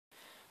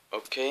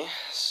Okay,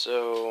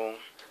 so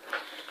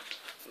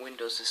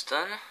Windows is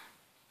done.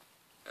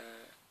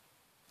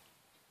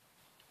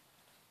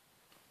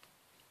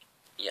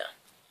 Yeah,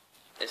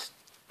 it's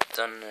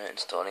done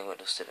installing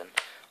Windows 7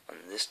 on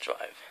this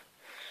drive.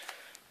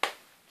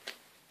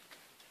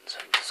 So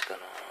I'm just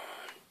gonna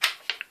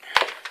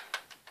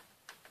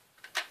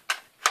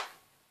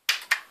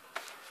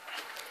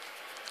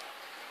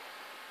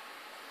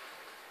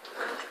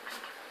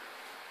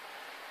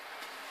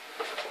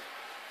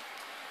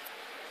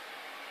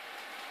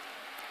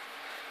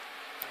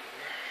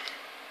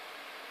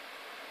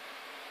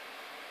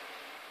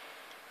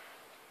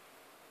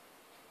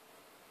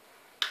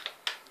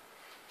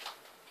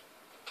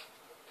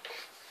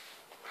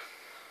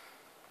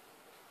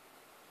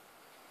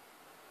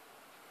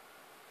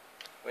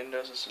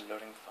Windows is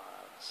loading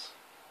files,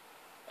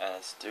 and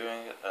it's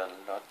doing it a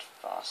lot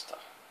faster.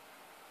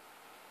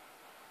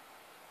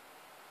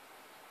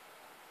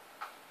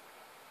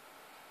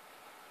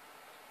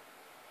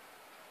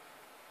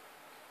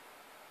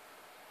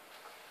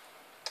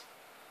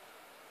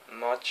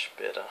 Much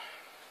better.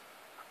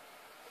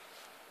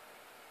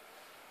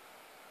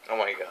 Oh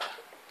my god.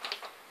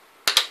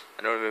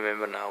 I don't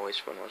remember now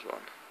which one was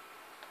one.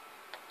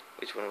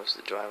 Which one was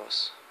the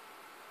drivers?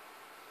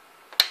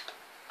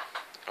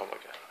 Oh my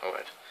god.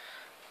 Alright.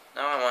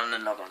 Now I'm on the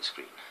login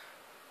screen.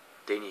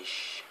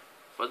 Danish.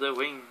 For the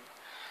wing.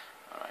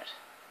 Alright.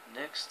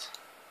 Next.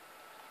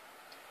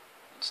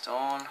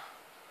 Install.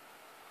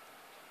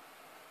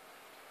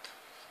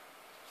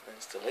 The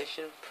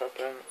installation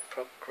program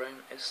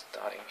is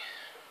starting.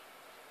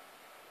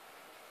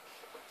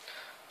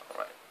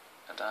 Alright.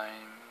 And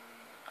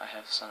I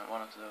have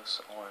one of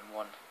those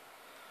all-in-one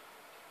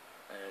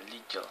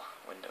legal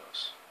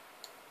Windows.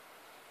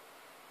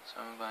 So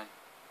I'm going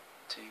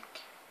to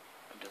take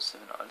Windows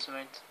 7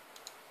 Ultimate.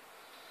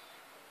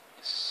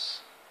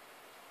 It's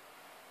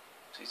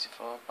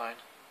 64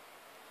 byte.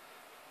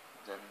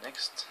 Then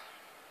next,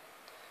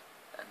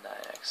 and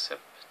I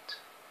accept.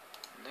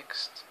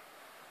 Next,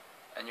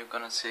 and you're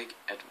gonna take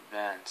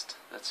advanced.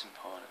 That's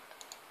important.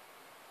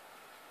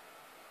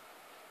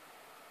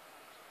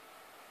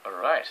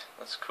 Alright,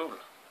 that's cool.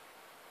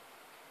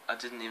 I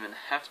didn't even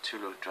have to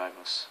load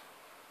drivers,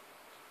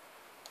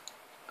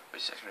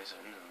 which actually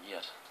isn't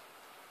yet.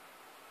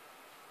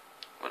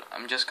 Well,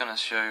 I'm just gonna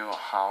show you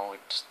how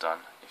it's done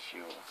if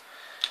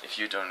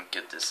you don't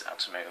get this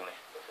automatically.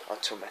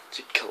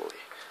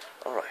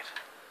 Alright,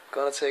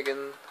 gonna take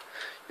in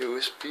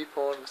USB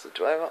port with the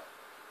driver.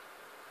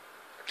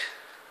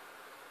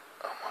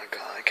 Oh my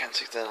god, I can't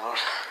take that out.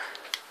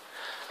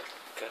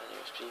 Got a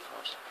USB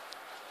port.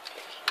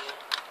 Okay,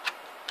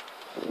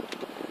 here.